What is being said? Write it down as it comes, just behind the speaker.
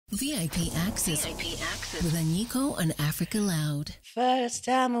VIP Access with Anyiko on Africa Loud. First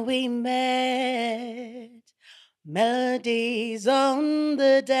time we met, melodies on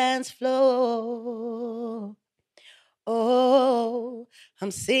the dance floor. Oh,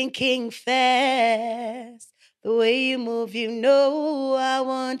 I'm sinking fast. The way you move, you know I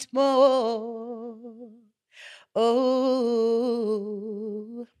want more. Oh,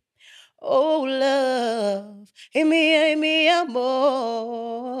 oh, love, give me amor.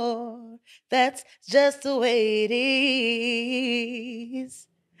 That's just the way it is.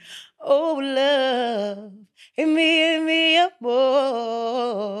 Oh, love, give me amor.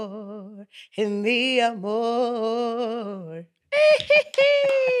 Give me amor.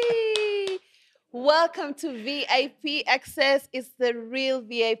 Welcome to VIP Access. It's the real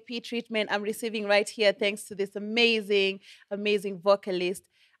VIP treatment I'm receiving right here thanks to this amazing vocalist,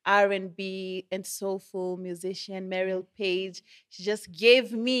 R&B and soulful musician, Meryl Paige. She just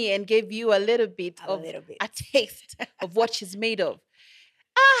gave me and gave you a little bit of a taste of what she's made of.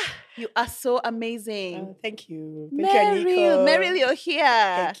 You are so amazing. Oh, thank you. Meryl, you, Anyiko. Meryl, you're here.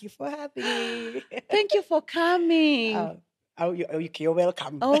 Thank you for having me. Thank you for coming. You're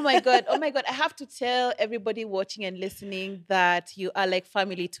welcome. Oh my God. I have to tell everybody watching and listening that you are like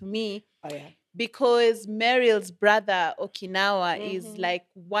family to me. Oh, yeah. Because Meryl's brother, Okinawa, is like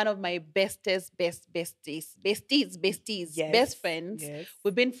one of my besties, best friends. Yes.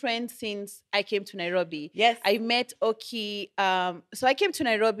 We've been friends since I came to Nairobi. Yes. I met Oki. So I came to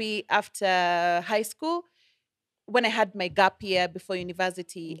Nairobi after high school when I had my gap year before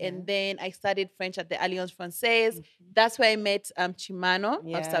university. Yeah. And then I studied French at the Alliance Française. That's where I met Chimano of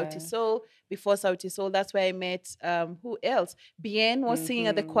Yeah. Sauti Soul. Before Sauti Soul, that's where I met, who else? Bien was singing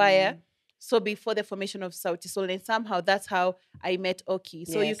at the choir. So before the formation of Sauti Soul, and somehow that's how I met Oki.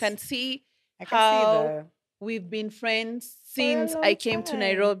 So you can see we've been friends since I came to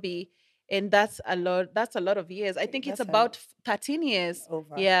Nairobi. And that's a lot of years. I think it's about 13 years.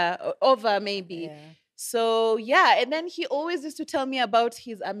 Over. Yeah, over maybe. Yeah. So, yeah, and then he always used to tell me about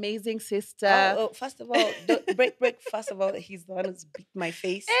his amazing sister. First of all, break. First of all, he's the one who's beat my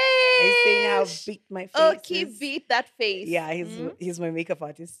face. Hey! He's saying how beat my face Oki is. beat that face. Yeah, he's my makeup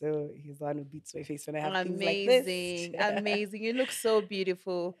artist, so he's the one who beats my face when I have things like this. Amazing. You look so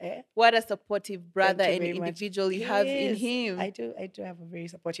beautiful. Eh? What a supportive brother Thank you and very individual much. you have in Yes, him. I do have a very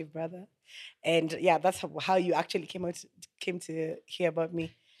supportive brother. And yeah, that's how you actually came to hear about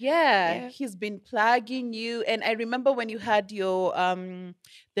me. Yeah, he's been plugging you. And I remember when you had your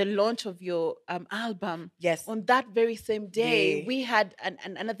the launch of your album. Yes. On that very same day, Yeah. we had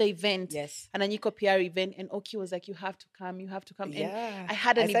another event. Yes. An Anyiko PR event. And Oki was like, you have to come. Yeah. And I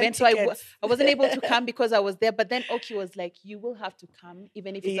had an sent event, so I tickets. wasn't able to come because I was there. But then Oki was like, you will have to come,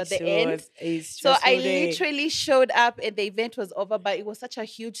 even if it's at the end. So I literally showed up and the event was over. But it was such a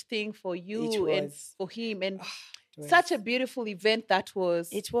huge thing for you and for him. And such a beautiful event that was.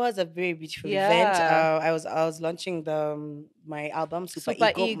 It was a very beautiful event. I was launching my album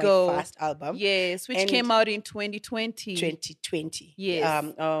SuperEgo, my first album. Yes, which came out in 2020. 2020.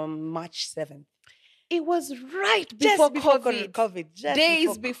 Yes. March 7th. It was right before COVID.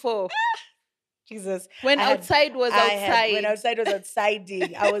 Days before. Jesus. When outside was outside. When outside was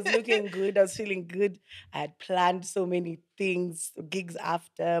outsiding. I was looking good. I was feeling good. I had planned so many things, gigs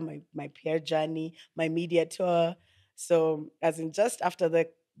after, my PR journey, my media tour. So as in just after the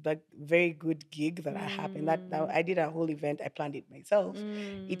very good gig that happened, that I did a whole event. I planned it myself.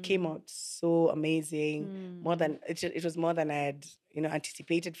 It came out so amazing. It was more than I had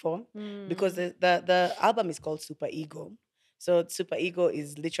anticipated for. Because the album is called SuperEgo. So SuperEgo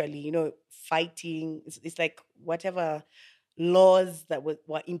is literally, fighting. It's like whatever laws that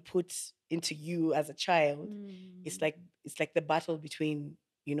were input into you as a child. It's like the battle between,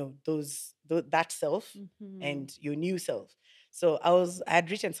 that self and your new self. So I had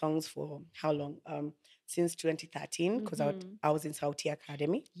written songs for how long? Since 2013, because I was in Sauti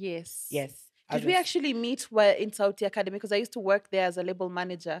Academy. Yes. Did we actually meet in Sauti Academy? Because I used to work there as a label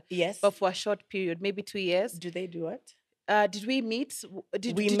manager. Yes. But for a short period, maybe 2 years. Do they do what? Did we meet?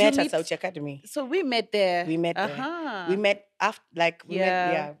 We met at Sauti Academy. So we met there. We met there. We met after,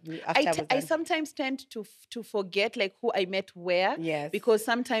 after I sometimes tend to forget who I met where. Yes. Because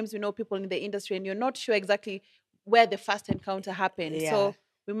sometimes people in the industry and you're not sure exactly where the first encounter happened. Yeah. So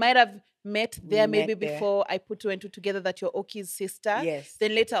we might have met there before I put two and two together that you're Oki's sister. Yes.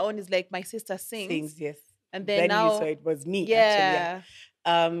 Then later on is like my sister sings. Yes. And then now you saw it was me. Yeah.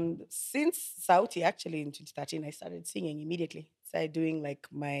 Actually, since Sauti, actually in 2013, I started singing immediately. Started doing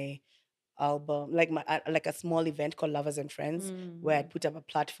my album, like like a small event called Lovers and Friends, where I'd put up a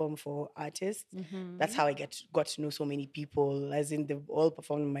platform for artists. That's how I got to know so many people, as in they've all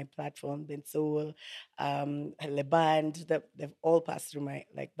performed on my platform. Then Soul, Le Band, they've all passed through my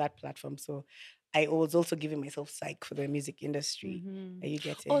like that platform. So I was also giving myself psych for the music industry. Are you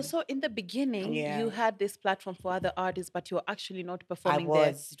getting? Also, in the beginning, Yeah. you had this platform for other artists, but you were actually not I performing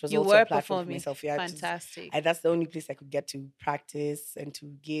there. was. It was You also a were platform for performing. myself. Yeah, Fantastic. that's the only place I could get to practice and to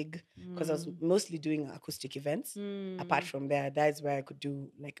gig, because I was mostly doing acoustic events. Apart from there, that is where I could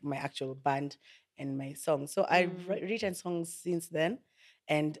do like my actual band and my songs. So I've written songs since then,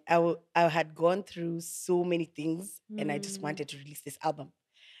 and I had gone through so many things, and I just wanted to release this album.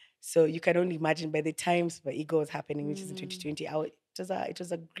 So you can only imagine by the time SuperEgo was happening, which is in 2020, it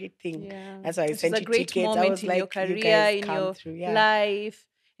was a great thing. Yeah. That's why I It was sent a you great tickets. I moment was in your like, you career, guys in come your through. Yeah. life,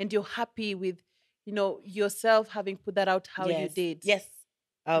 and you're happy with, yourself having put that out how you did. Yes.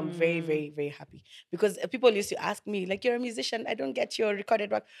 I'm very, very, very happy. Because people used to ask me, like, you're a musician, I don't get your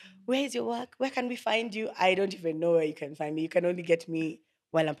recorded work. Where is your work? Where can we find you? I don't even know where you can find me. You can only get me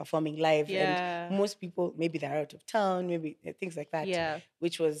while I'm performing live. Yeah. And most people, maybe they're out of town, maybe things like that. Yeah.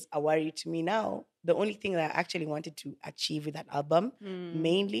 Which was a worry to me now. The only thing that I actually wanted to achieve with that album,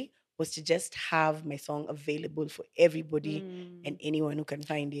 mainly, was to just have my song available for everybody and anyone who can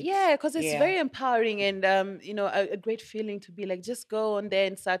find it. Yeah, because it's very empowering and a great feeling to be like, just go on there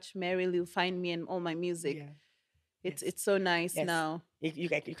and search Meryl, you'll find me and all my music. Yeah. It's so nice now. You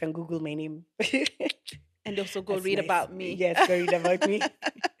can Google my name. And also go That's read nice. about me. Yes, go read about me.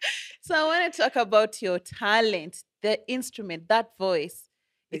 So I want to talk about your talent, the instrument, that voice.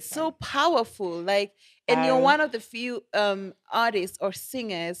 It's so powerful. Like, and you're one of the few artists or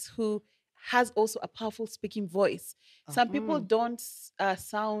singers who has also a powerful speaking voice. Some people don't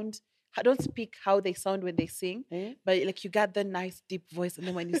speak how they sound when they sing, but like you got the nice deep voice, and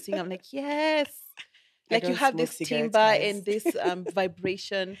then when you sing, I'm like, yes. Like you have this timbre and this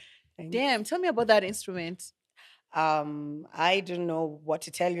vibration. Damn, tell me about that instrument. I don't know what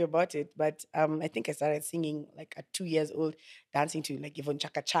to tell you about it, but I think I started singing like at 2 years old, dancing to like even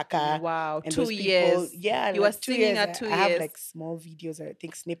Chaka Chaka. Wow, and 2 years. Yeah, you like were singing at 2 years. I have like small videos, I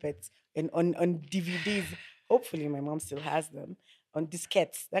think snippets, and on DVDs. Hopefully, my mom still has them on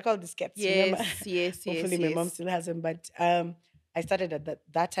diskettes. They're called diskettes. Remember? Yes. Hopefully, my mom still has them. But I started at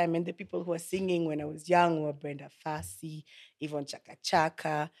that time, and the people who were singing when I was young were Brenda Fassie, Yvonne Chaka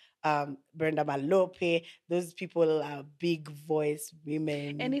Chaka, Brenda Malope. Those people are big voice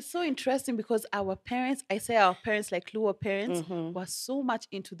women. And it's so interesting because our parents, I say our parents, like Luo parents, were so much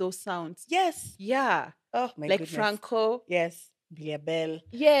into those sounds. Yes. Yeah. Oh, my like goodness. Franco. Yes. Bilia Bell.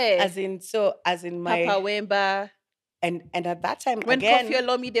 Yeah. As in my Papa Wemba. And at that time, when again, Kofi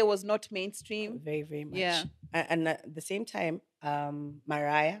Olomide was not mainstream. Very, very much. Yeah. And at the same time,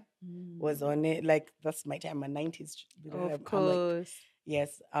 Mariah was on it. Like, that's my time, my 90s. Of course.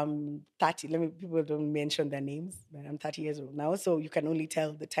 Yes, I'm 30. People don't mention their names, but I'm 30 years old now. So you can only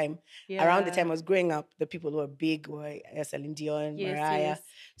tell the time. Yeah. Around the time I was growing up, the people who were big were Celine Dion, Mariah. Yes.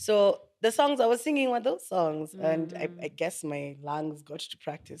 So the songs I was singing were those songs. And I guess my lungs got to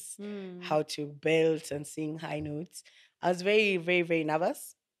practice how to belt and sing high notes. I was very, very, very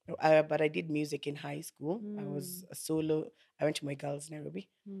nervous. But I did music in high school. I was a solo. I went to my girls Nairobi,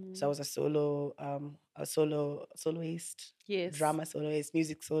 so I was a soloist, drama soloist,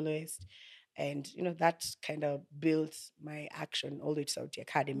 music soloist, and that kind of built my action all the way to Sauti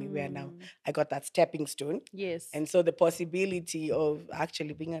Academy, where now I got that stepping stone. Yes, and so the possibility of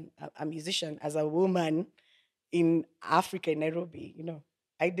actually being a musician as a woman in Africa, in Nairobi,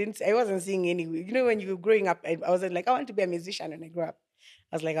 I wasn't seeing any. When you were growing up, I wasn't like, I want to be a musician when I grew up.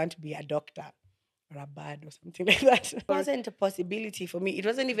 I was like, I want to be a doctor or a bird or something like that. It wasn't a possibility for me. It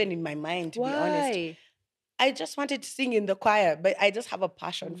wasn't even in my mind, to be honest. I just wanted to sing in the choir, but I just have a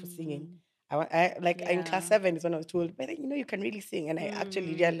passion for singing. In class 7 is when I was told, but you can really sing. And I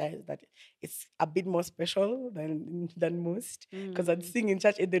actually realized that it's a bit more special than most. Because I'd sing in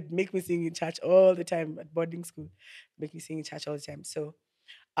church, and they'd make me sing in church all the time at boarding school. Make me sing in church all the time. So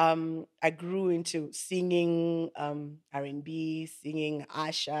I grew into singing R&B, singing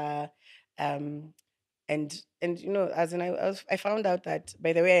Asha, and as in I found out that,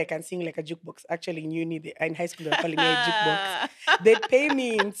 by the way, I can sing like a jukebox. Actually, in uni, in high school, they were calling me a jukebox. They'd pay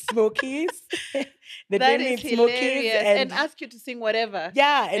me in Smokies. And ask you to sing whatever.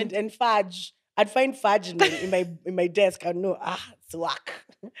 Yeah, and fudge. I'd find fudge in my desk. I'd know, it's whack.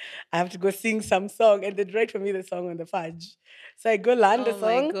 I have to go sing some song, and they'd write for me the song on the fudge. So I go learn the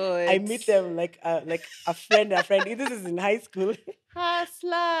song. I meet them like a friend. This is in high school.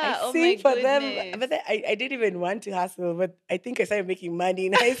 Hustler. I sing for them. But I didn't even want to hustle, but I think I started making money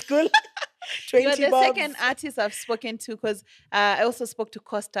in high school. You are 20 the bobs. second artist I've spoken to, because I also spoke to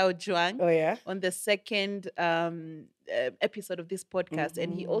Costa Ojuang Oh, yeah? on the second episode of this podcast,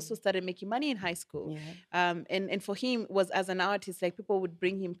 and he also started making money in high school. Yeah. And for him was as an artist, like people would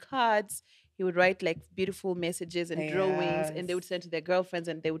bring him cards, he would write like beautiful messages and drawings, and they would send to their girlfriends,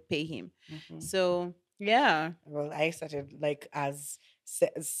 and they would pay him. So yeah. Well, I started like as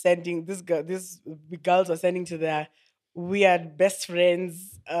sending these girls were sending to their weird best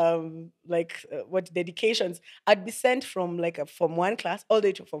friends, what dedications. I'd be sent from from 1 class all the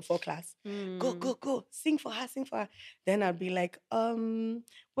way to from 4 class. Go, sing for her. Then I'd be like,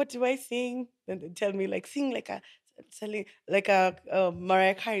 what do I sing? Then they tell me like sing like a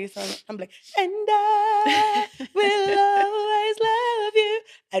Mariah Carey song. I'm like, and I will always love you.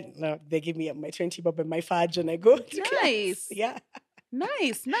 And no, they give me my 20 bob and my fudge, and I go to class. Yeah.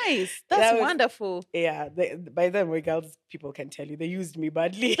 Nice. That's wonderful. Yeah. By then, my girls, people can tell you they used me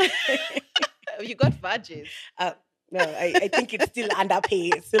badly. You got fudges. No, I think it's still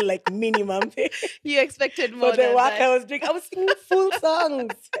underpay. It's still like minimum pay. You expected more. For the than work that. I was doing, I was singing full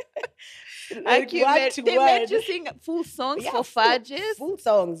songs. They made you sing full songs for fudges. Full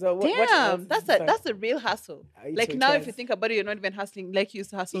songs. Damn, that's a real hustle. Like now, if you think about it, you're not even hustling like you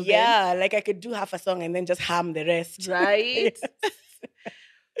used to hustle. Yeah, like I could do half a song and then just hum the rest. Right.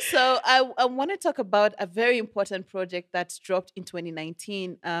 So I want to talk about a very important project that's dropped in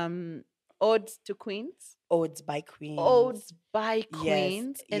 2019. Odes to Queens. Odes by Queens. Odes by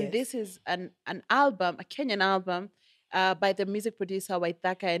Queens. Yes, and this is an album, a Kenyan album, by the music producer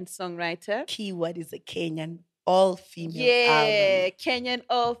Waithaka and songwriter. Keyword is a Kenyan all-female album. Yeah, Kenyan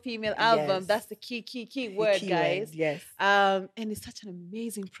all-female album. Yes. That's the key word, guys. Yes. And it's such an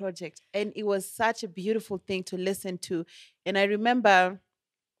amazing project. And it was such a beautiful thing to listen to. And I remember,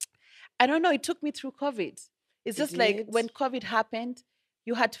 I don't know, it took me through COVID. It's just like when COVID happened,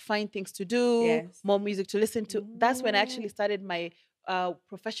 you had to find things to do, more music to listen to. That's when I actually started my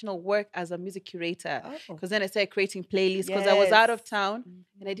professional work as a music curator. Because then I started creating playlists because I was out of town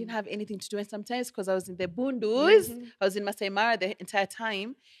and I didn't have anything to do. And sometimes because I was in the Bundus, I was in Masai Mara the entire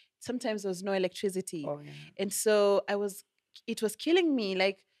time, sometimes there was no electricity. And so it was killing me.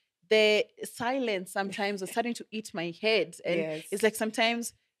 Like the silence sometimes was starting to eat my head. And it's like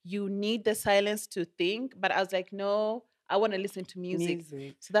sometimes you need the silence to think. But I was like, no, I want to listen to music.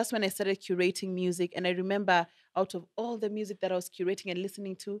 So that's when I started curating music. And I remember out of all the music that I was curating and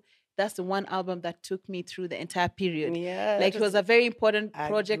listening to, that's the one album that took me through the entire period. Yeah, like it was a very important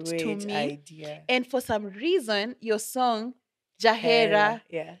project to me. Idea. And for some reason, your song, Jahera,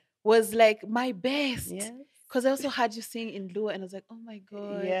 was like my best. Because I also had you sing in Luo, and I was like, oh my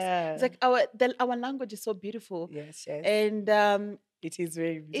God. Yeah. It's like our language is so beautiful. Yes. And it is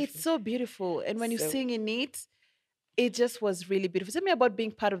very beautiful. It's so beautiful. And when you sing in it just was really beautiful. Tell me about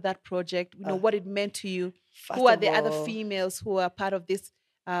being part of that project, what it meant to you. Who are the other females who are part of this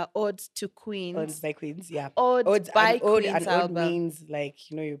Odes to Queens? Odes by Queens, yeah. Odes by Queens album. Ode means like,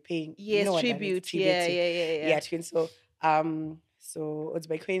 you're paying. Yes, tribute. Yeah. Queens. So Odes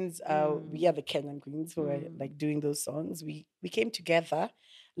by Queens, we are the Kenyan queens who are like doing those songs. We came together.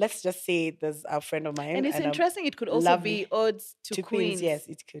 Let's just say there's a friend of mine. And it's interesting. It could also be Odes to Queens. Yes,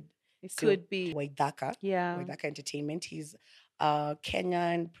 it could. It could be. Waithaka. Yeah. Waithaka Entertainment. He's a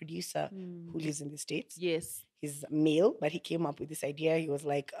Kenyan producer who lives in the States. Yes. He's male, but he came up with this idea. He was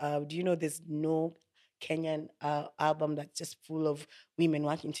like, do you know there's no Kenyan album that's just full of women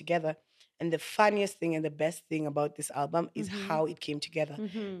working together? And the funniest thing and the best thing about this album is how it came together.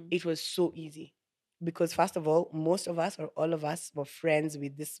 It was so easy. Because first of all, most of us or all of us were friends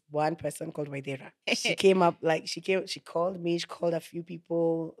with this one person called Waithaka. She came up, she called me, she called a few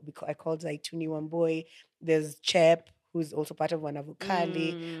people. I called like Tuni Wamboy. There's Chep, who's also part of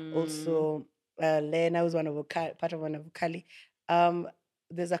Wanavokali. Also, Lena, who's part of Wanavokali.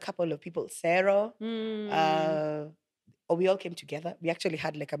 There's a couple of people, Sarah. We all came together. We actually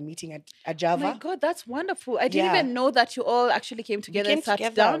had like a meeting at Java. Oh my God, that's wonderful. I didn't even know that you all actually came together and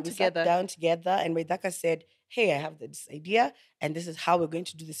sat down together. Sat down together, and Waithaka said, hey, I have this idea, and this is how we're going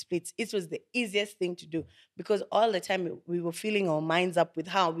to do the splits. It was the easiest thing to do because all the time we were filling our minds up with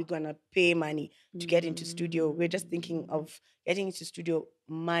how we're going to pay money to get into studio. We're just thinking of getting into studio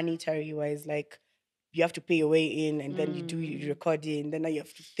monetary-wise, like you have to pay your way in, and then you do your recording, then now you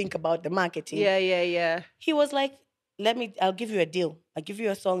have to think about the marketing. Yeah. He was like, I'll give you a deal. I'll give you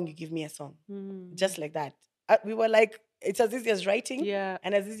a song, you give me a song. Just like that. We were like, it's as easy as writing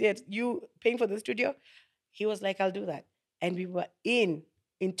and as easy as you paying for the studio. He was like, I'll do that. And we were in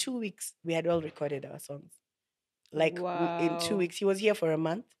 2 weeks, we had all recorded our songs. Like in 2 weeks, he was here for a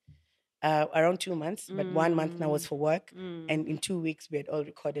month, around 2 months, but 1 month now was for work. And in 2 weeks, we had all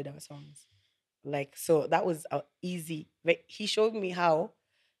recorded our songs. Like, so that was easy. He showed me how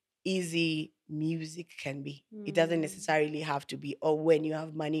easy music can be. It doesn't necessarily have to be, or when you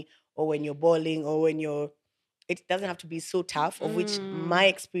have money, or when you're balling, or when you're, it doesn't have to be so tough, of which my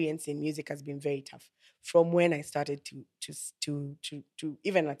experience in music has been very tough. From when I started to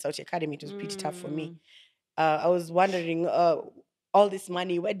even at South Academy, it was pretty tough for me. I was wondering, all this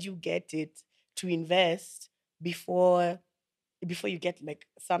money, where do you get it to invest before you get like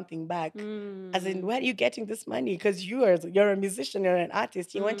something back? As in, where are you getting this money? Because you're a musician, you're an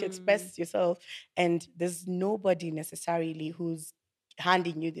artist, you want to express yourself, and there's nobody necessarily who's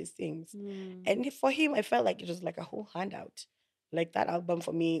handing you these things. And for him, I felt like it was like a whole handout. Like, that album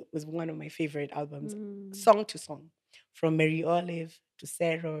for me was one of my favorite albums, song to song, from Mary Olive to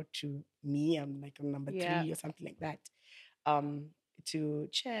Sarah to me. I'm like on number 3 or something like that. To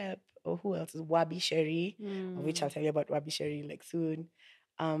Chep, or who else is Wabi Sherry, of which I'll tell you about Wabi Sherry like soon.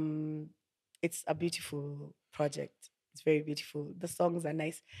 It's a beautiful project. It's very beautiful. The songs are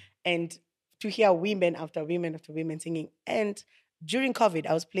nice. And to hear women after women after women singing. And during COVID,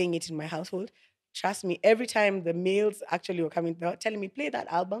 I was playing it in my household. Trust me, every time the males actually were coming, they were telling me, play that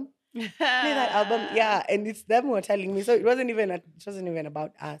album. Play that album. Yeah. And it's them who were telling me. So it wasn't even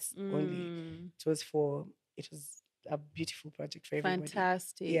about us only. It was a beautiful project for everybody.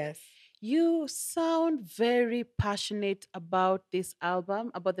 Fantastic. Yes. You sound very passionate about this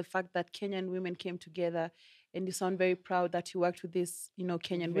album, about the fact that Kenyan women came together, and you sound very proud that you worked with these,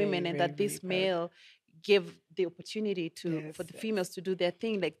 Kenyan women, and that this male gave the opportunity for the females to do their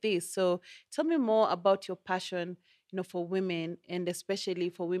thing like this. So tell me more about your passion, for women, and especially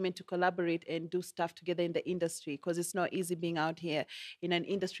for women to collaborate and do stuff together in the industry, because it's not easy being out here in an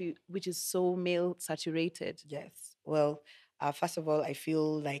industry which is so male saturated. Yes. Well, first of all, I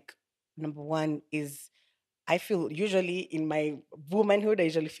feel like number one is, I feel usually in my womanhood, I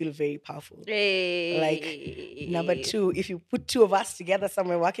usually feel very powerful. Hey. Like, number two, if you put two of us together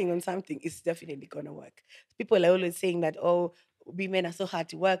somewhere working on something, it's definitely going to work. People are always saying that, oh, women are so hard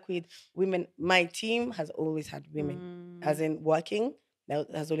to work with. Women, my team has always had women, as in working.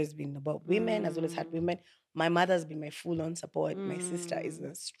 That has always been about women, has always had women. My mother's been my full-on support. My sister is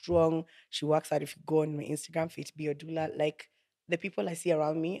a strong, she works out. If you go on my Instagram, Fit Be Odula, like, the people I see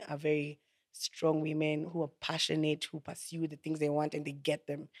around me are very strong women who are passionate, who pursue the things they want and they get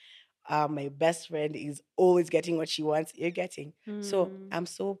them. My best friend is always getting what she wants. You're getting. So I'm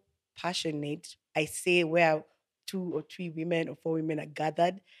so passionate. I say where 2 or 3 women or 4 women are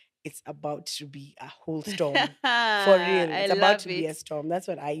gathered, it's about to be a whole storm. For real. It's about to be a storm. That's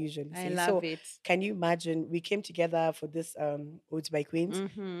what I usually say. I love it. Can you imagine? We came together for this Oats by Queens.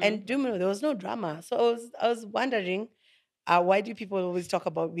 And do you know, there was no drama. So I was wondering, why do people always talk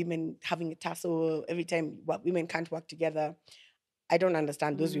about women having a tussle every time women can't work together? I don't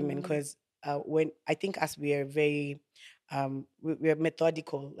understand those women, because when I think us, we are very, we're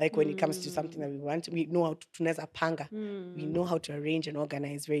methodical. Like, when it comes to something that we want, we know how to tuneza panga. We know how to arrange and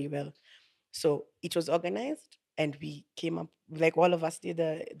organize very well. So it was organized, and we came up, like, all of us did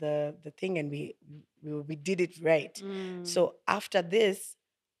the thing, and we did it right. So after this,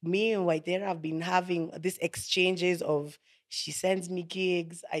 me and Waithaka have been having these exchanges of, she sends me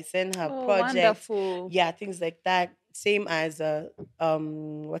gigs, I send her projects. Wonderful. Yeah, things like that. Same as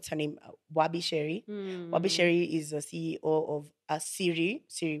what's her name? Wabi Sherry. Wabi Sherry is a CEO of Siri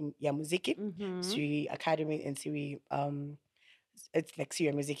ya Muziki, Siri Academy, and Siri it's like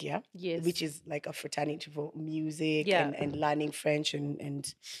Siri Muziki, yeah? Yes. Which is like a fraternity for music, Yeah. and learning French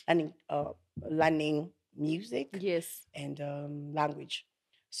and learning music. Yes. And language.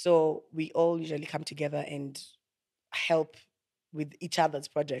 So we all usually come together and help with each other's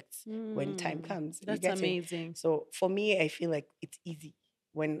projects when time comes. That's amazing. So for me, I feel like it's easy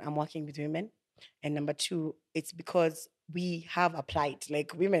when I'm working with women. And number 2, it's because we have a plight.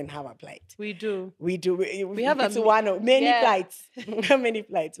 Like, women have a plight. We do. We do. We have it's one of many plights. Many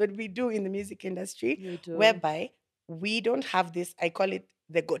plights. But we do in the music industry, whereby we don't have this, I call it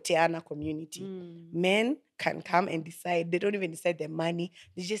the Goteana community. Men can come and decide. They don't even decide their money.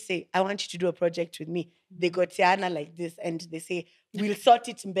 They just say, I want you to do a project with me. They Goteana like this. And they say, we'll sort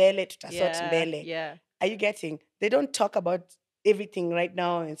it mbele, tutasort mbele. Yeah. Are you getting? They don't talk about everything right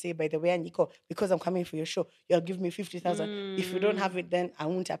now and say, by the way, Anyiko, because I'm coming for your show, you'll give me 50,000. If you don't have it, then I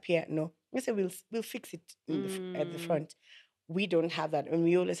won't appear. No. We say, we'll fix it at the front. We don't have that, and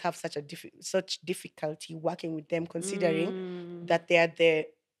we always have such difficulty working with them, considering that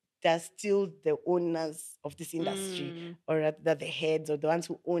they're still the owners of this industry, or they're the heads, or the ones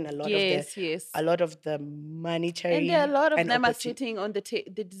who own a lot of the monetary. And there are a lot of them are sitting on the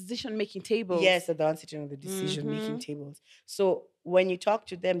decision-making tables. Yes, they're the ones sitting on the decision-making tables. So when you talk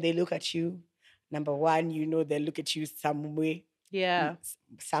to them, they look at you number one, they'll look at you some way. Yeah.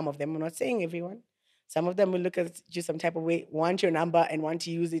 Some of them, I'm not saying everyone. Some of them will look at you some type of way, want your number and want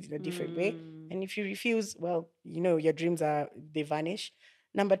to use it in a different way. And if you refuse, well, your dreams they vanish.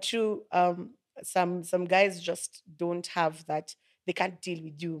 Number two, some guys just don't have that. They can't deal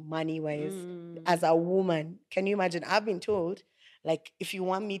with you money wise. As a woman, can you imagine? I've been told, like, if you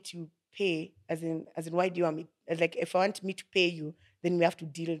want me to pay, as in, why do you want me? Like, if I want me to pay you, then we have to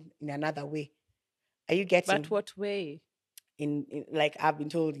deal in another way. Are you getting? But what way? In like, I've been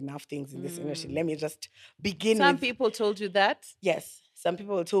told enough things in this industry. Let me just begin. Some people told you that? Yes. Some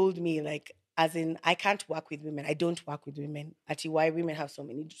people told me, like, as in, I can't work with women. I don't work with women. Actually, why women have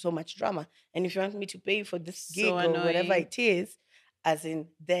so much drama. And if you want me to pay you for this gig or whatever it is, as in,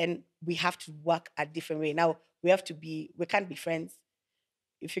 then we have to work a different way. Now, we can't be friends.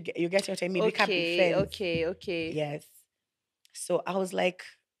 If you get what I mean, we can't be friends. Okay. Yes. So I was like,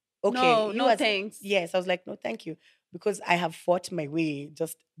 okay. No, thanks. Yes, I was like, no, thank you. Because I have fought my way,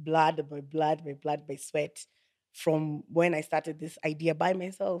 just blood by blood by blood by sweat, from when I started this idea by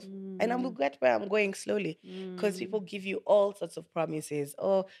myself. And I'm get where I'm going slowly. Because people give you all sorts of promises.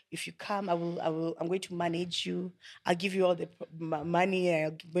 Oh, if you come, I'm going to manage you. I'll give you all the money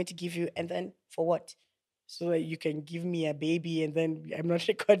I'm going to give you. And then for what? So that you can give me a baby and then I'm not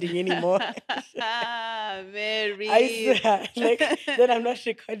recording anymore. Mary. I swear, like, then I'm not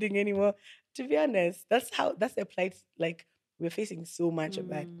recording anymore. To be honest, that's the plight. Like, we're facing so much of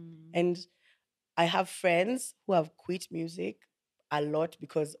that. And I have friends who have quit music a lot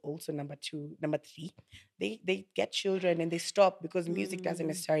because also number three, they get children and they stop because music doesn't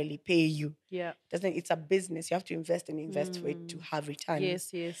necessarily pay you. Yeah. It's a business. You have to invest for it to have returns.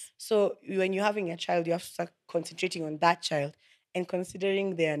 Yes. So when you're having a child, you have to start concentrating on that child and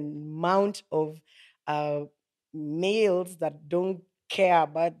considering the amount of males that don't care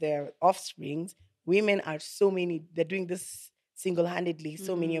about their offsprings. Women are so many. They're doing this single-handedly,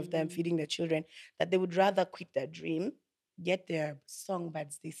 so many of them feeding their children, that they would rather quit their dream, get their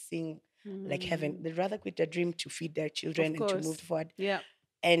songbirds, they sing like heaven. They'd rather quit their dream to feed their children and to move forward. Yeah.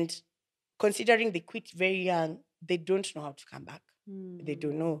 And considering they quit very young, they don't know how to come back. They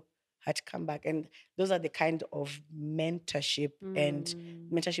don't know how to come back. And those are the kind of mentorship and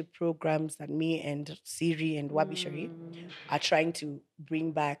mentorship programs that me and Siri and Wabi Shari are trying to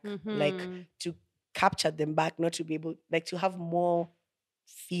bring back, like, to capture them back, not to be able, like, to have more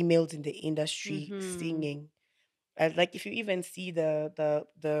females in the industry singing. Like, if you even see the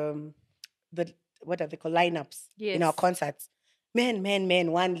what are they called, lineups in our concerts,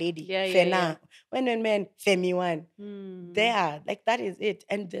 men, one lady, Fena, men, Femi one. There, like, that is it.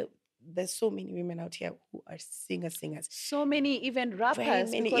 And there's so many women out here who are singers. So many, even rappers. Very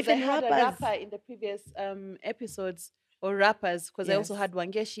many, because even I had rappers. a rapper in the previous episodes, or rappers, because I also Yes. had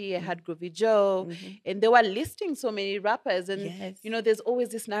Wangeshi, I had Groovy Joe, and they were listing so many rappers. And, Yes. there's always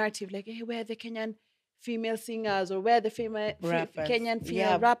this narrative, like, hey, where are the Kenyan female singers, or where are the Kenyan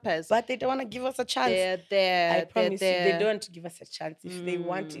female rappers? But they don't want to give us a chance. They're there. I promise you, they don't give us a chance. If they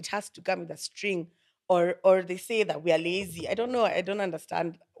want, it has to come with a string. Or they say that we are lazy. I don't know. I don't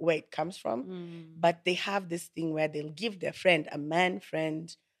understand where it comes from. But they have this thing where they'll give their friend, a man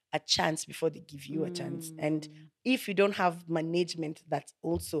friend, a chance before they give you a chance. And if you don't have management that's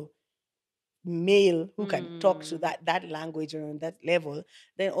also male who can talk to that language or on that level,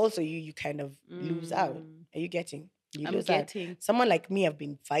 then also you kind of lose out. Are you getting? I'm getting. Someone like me, I've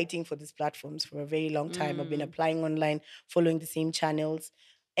been fighting for these platforms for a very long time. I've been applying online, following the same channels.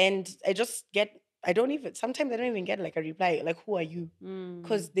 And sometimes I don't even get like a reply, like, who are you?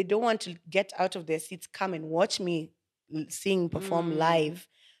 Because they don't want to get out of their seats, come and watch me sing, perform live,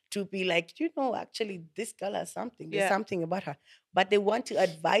 to be like, actually, this girl has something. There's something about her. But they want to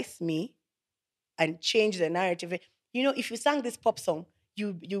advise me and change the narrative. If you sang this pop song,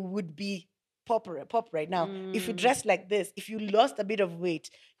 you would be pop right now. If you dress like this, if you lost a bit of weight,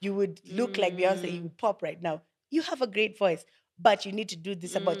 you would look like Beyonce, you would pop right now. You have a great voice, but you need to do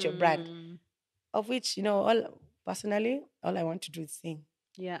this about your brand. Of which, personally, all I want to do is sing.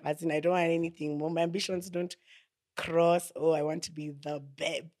 Yeah. As in, I don't want anything more. My ambitions don't cross, I want to be the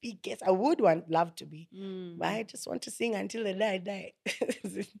biggest. I would love to be. But I just want to sing until the day I die.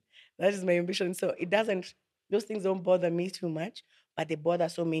 That is my ambition. So those things don't bother me too much, but they bother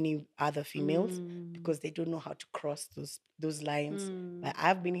so many other females because they don't know how to cross those lines. But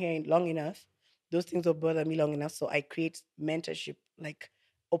I've been here long enough. Those things don't bother me long enough. So I create mentorship, like,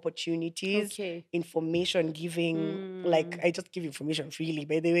 opportunities, information giving. Like, I just give information freely,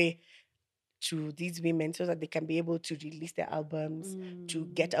 by the way, to these women so that they can be able to release their albums, to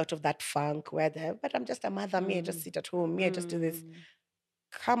get out of that funk but I'm just a mother, me, I just sit at home, me, I just do this.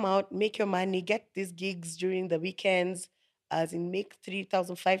 come out, make your money, get these gigs during the weekends, as in make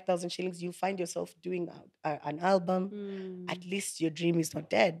 3,000, 5,000 shillings. You find yourself doing an album. At least your dream is not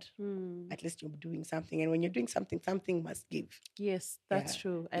dead. At least you're doing something. And when you're doing something, something must give. Yes, that's Yeah.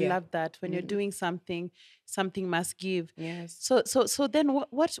 true. I Yeah. love that. When you're doing something, something must give. Yes. So then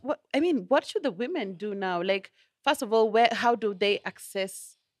what I mean, what should the women do now? Like, first of all, how do they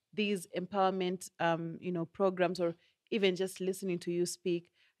access these empowerment programs, or even just listening to you speak?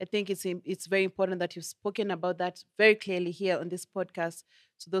 I think it's very important that you've spoken about that very clearly here on this podcast,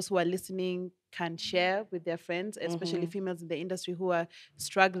 so those who are listening can share with their friends, especially females in the industry who are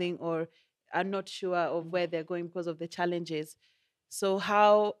struggling or are not sure of where they're going because of the challenges. So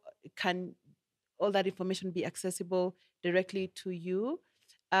how can all that information be accessible directly to you?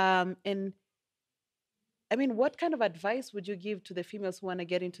 And I mean, what kind of advice would you give to the females who want to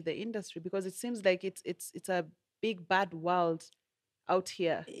get into the industry? Because it seems like it's a big bad world out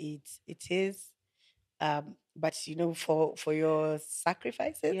here. It is. But for your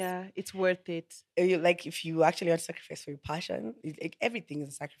sacrifices, Yeah, it's worth it. like if you actually want to sacrifice for your passion, like everything is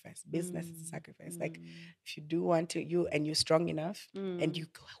a sacrifice. Business is a sacrifice. Like if you do want to, and you're strong enough, and you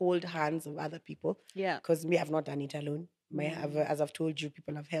hold hands of other people. Yeah. Because me, I've not done it alone. As I've told you,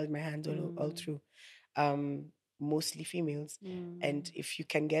 people have held my hands all through. Mostly females. And if you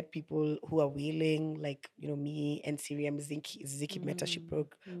can get people who are willing, like me and Siriam Ziki mentorship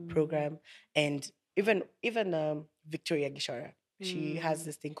program, and even Victoria Gishara. She has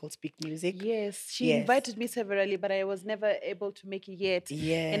this thing called Speak Music. Yes, she invited me severally, but I was never able to make it yet.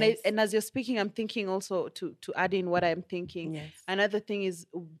 Yes. And as you're speaking, I'm thinking also to add in what I'm thinking. Yes. Another thing is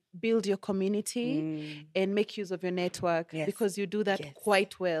build your community and make use of your network, because you do that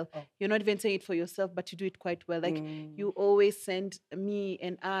quite well. Oh. You're not even saying it for yourself, but you do it quite well. Like you always send me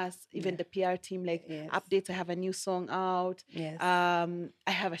and us, even the PR team, like updates. I have a new song out. Yes.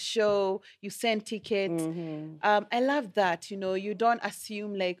 I have a show. You send tickets. I love that. You don't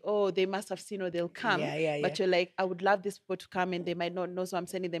assume like, oh, they must have seen or they'll come. But you're like, I would love these people to come and they might not know, so I'm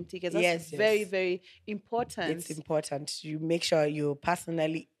sending them tickets. That's very, very important. It's important. You make sure you're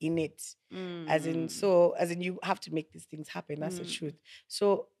personally in it. As in you have to make these things happen. That's the truth.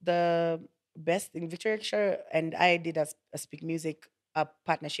 So the best thing, Victoria Shore and I did a Speak Music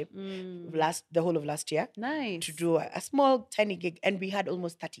partnership the whole of last year. Nice. To do a small tiny gig, and we had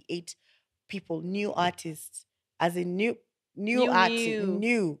almost 38 people, new artists, as in new artists,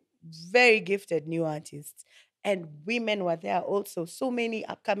 new, very gifted new artists, and women were there also. So many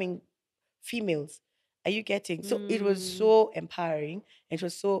upcoming females. Are you getting? So it was so empowering. It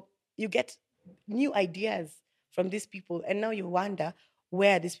was so, you get new ideas from these people, and now you wonder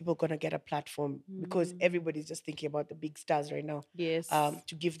where are these people going to get a platform, because everybody's just thinking about the big stars right now. Yes.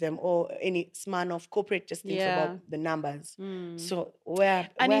 To give them, or any smart of corporate just thinks about the numbers. So where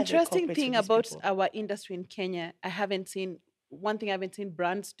an where interesting the thing about our industry in Kenya, one thing I haven't seen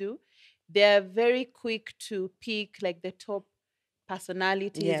brands do. They're very quick to pick like the top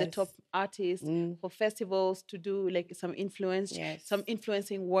personalities, the top artists for festivals to do like some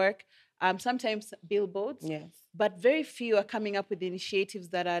influencing work. Sometimes billboards. Yes. But very few are coming up with initiatives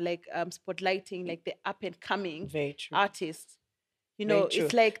that are like spotlighting like the up and coming artists.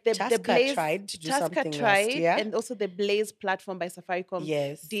 It's like the Blaze tried to do something last year. And also the Blaze platform by Safaricom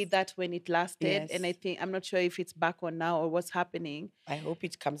did that when it lasted. And I'm not sure if it's back on now or what's happening. I hope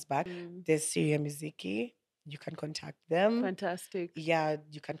it comes back. There's Syria Miziki. You can contact them. Fantastic. Yeah,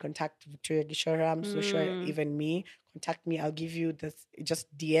 you can contact Victoria Gishora. I'm so sure even me. Contact me. I'll give you this.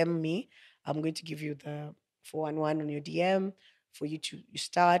 Just DM me. I'm going to give you the 411 on your DM for you to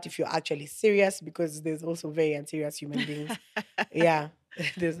start if you're actually serious, because there's also very unserious human beings. Yeah.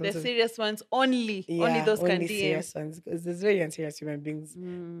 The serious ones only those can DM. Serious ones, because there's very unserious human beings.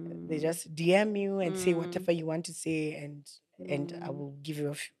 They just DM you and say whatever you want to say, and I will give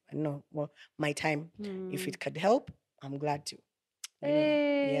you my time. If it could help, I'm glad to.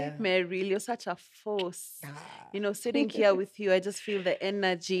 Hey, Meryl, you're such a force. Sitting here with you, I just feel the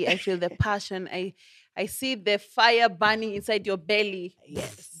energy. I feel the passion. I see the fire burning inside your belly.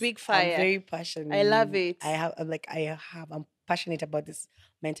 Yes, big fire. I'm very passionate. I love it. I'm passionate about this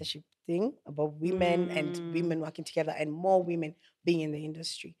mentorship thing, about women and women working together, and more women being in the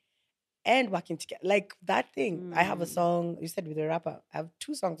industry and working together. Like that thing. I have a song, you said, with a rapper. I have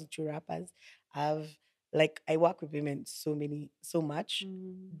 2 songs with 2 rappers. I work with women so much.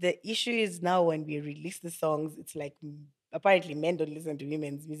 The issue is now when we release the songs, it's like apparently men don't listen to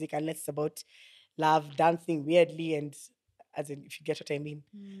women's music unless it's about love, dancing weirdly, and as in, if you get what I mean.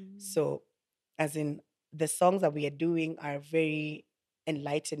 So, as in, the songs that we are doing are very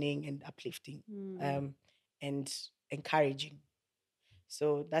enlightening and uplifting, and encouraging.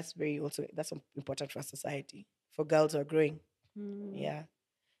 So that's important for our society, for girls who are growing. Mm. Yeah.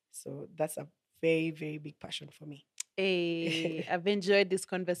 So that's a very, very big passion for me. Hey, I've enjoyed this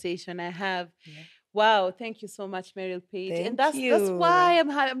conversation. I have. Yeah. Wow, thank you so much, Meryl Paige. And Thank that's why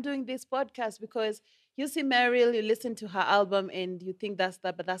you. I'm doing this podcast, because you see Meryl, you listen to her album and you think that's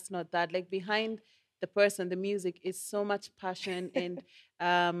that, but that's not that. Like behind the person, the music is so much passion and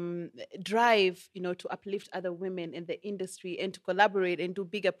drive, to uplift other women in the industry and to collaborate and do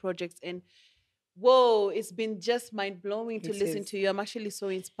bigger projects. And whoa, it's been just mind blowing to It listen is. to you. I'm actually so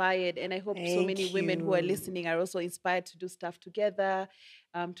inspired, and I hope so many Thank women who are you. listening are also inspired to do stuff together,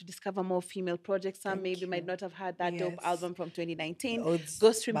 to discover more female projects. Some Thank maybe might you. not have had that dope Yes. album from 2019. Odes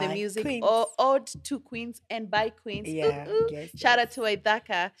Go stream the by music, Queens. or ode to queens and by queens. Yeah, Ooh, ooh. yes, Shout out yes. to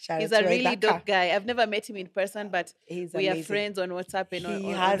Waithaka. Shout He's out a to really Waithaka. dope guy. I've never met him in person, but He's we are amazing. friends on WhatsApp and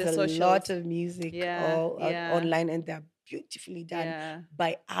He on has the a socials. lot of music Yeah, yeah. online, and they're beautifully done Yeah.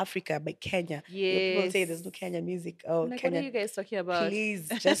 by Africa, by Kenya. People say there's no Yes. Kenyan music. Oh, I'm like, Kenya. what are you guys talking about? Please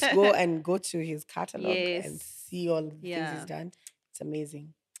just go to his catalog and Yes. see all the things Yeah. he's done. It's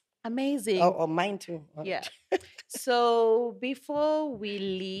amazing. Amazing. Oh, mine too. Oh. Yeah. So before we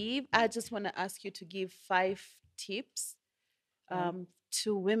leave, I just want to ask you to give 5 tips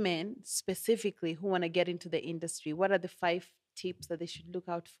to women specifically who want to get into the industry. What are the 5 tips that they should look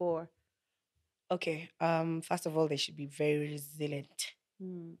out for? Okay. First of all, they should be very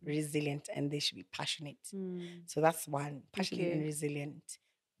resilient, and they should be passionate. So that's one, passionate and resilient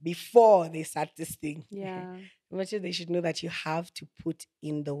before they start this thing. Yeah. Imagine they should know that you have to put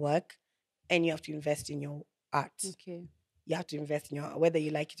in the work and you have to invest in your art. Okay. You have to invest in your, whether you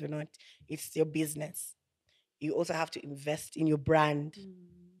like it or not, it's your business. You also have to invest in your brand.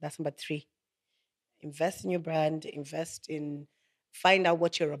 That's number 3. Invest in your brand, find out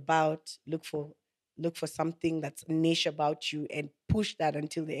what you're about, look for something that's niche about you and push that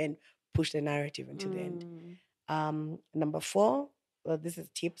until the end, push the narrative until the end. Number 4, well, this is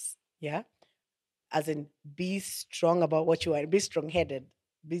tips, yeah. As in, be strong about what you are, be strong-headed,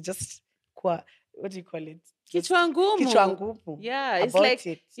 be just, what do you call it? Kichwa ngumu. Yeah, it's like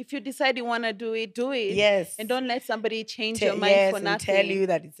if you decide you want to do it, do it. Yes. And don't let somebody change your mind for nothing. And tell you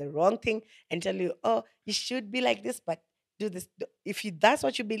that it's the wrong thing and tell you, oh, you should be like this, but do this. If that's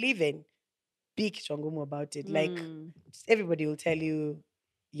what you believe in, be kichwa ngumu about it. Like, everybody will tell you,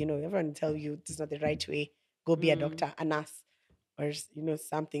 everyone will tell you this is not the right way. Go be a doctor, a nurse, or,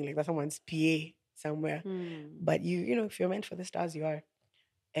 something like that, someone's PA somewhere. But if you're meant for the stars, you are.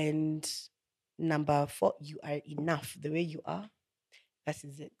 And number 4, you are enough. The way you are, that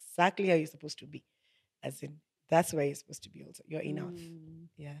is exactly how you're supposed to be. As in, that's where you're supposed to be also. You're enough.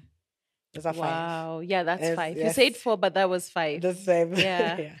 Yeah. Those are 5. Wow. Yeah, that's 5. Yes. You said 4, but that was 5. That's 5.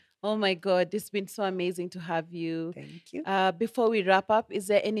 Yeah. Yeah. Oh my God, it's been so amazing to have you. Thank you. Before we wrap up, is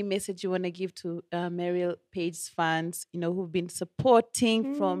there any message you want to give to Meryl Paige's fans, who've been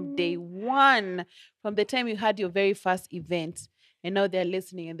supporting from day one, from the time you had your very first event, and now they're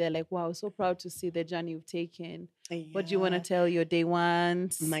listening and they're like, wow, so proud to see the journey you've taken. Yeah. What do you want to tell your day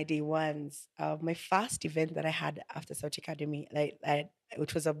ones? My day ones. My first event that I had after South Academy,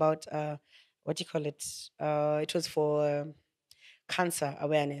 it was about, what do you call it? It was for cancer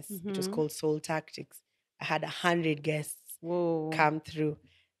awareness. It was called Soul Tactics. I had 100 guests come through.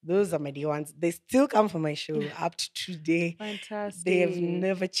 Those are my day ones. They still come for my show up to today. Fantastic. They have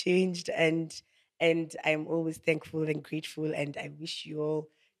never changed, and I'm always thankful and grateful. And I wish you all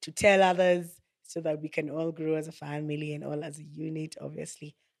to tell others so that we can all grow as a family and all as a unit.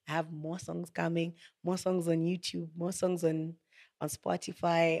 Obviously, I have more songs coming, more songs on YouTube, more songs on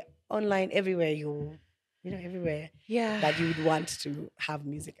Spotify, online, everywhere everywhere that you would want to have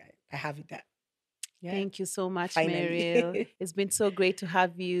music. I have it there. Yeah. Thank you so much, Finally. Meryl. It's been so great to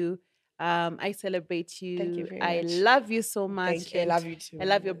have you. I celebrate you. Thank you very I much. love you so much. Thank you. I love you too. I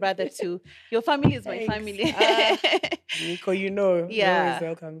love your brother too. Your family is my family. Nico, you're always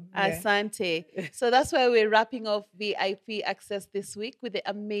welcome. Asante. So that's why we're wrapping off VIP Access this week with the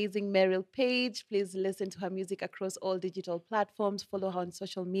amazing Meryl Paige. Please listen to her music across all digital platforms. Follow her on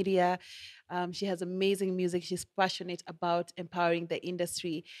social media. She has amazing music. She's passionate about empowering the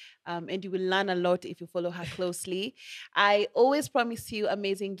industry. And you will learn a lot if you follow her closely. I always promise you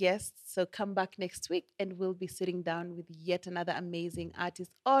amazing guests. So come back next week and we'll be sitting down with yet another amazing artist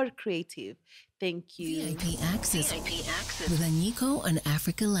or creative. Thank you. VIP Access with Anyiko and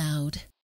Africa Loud.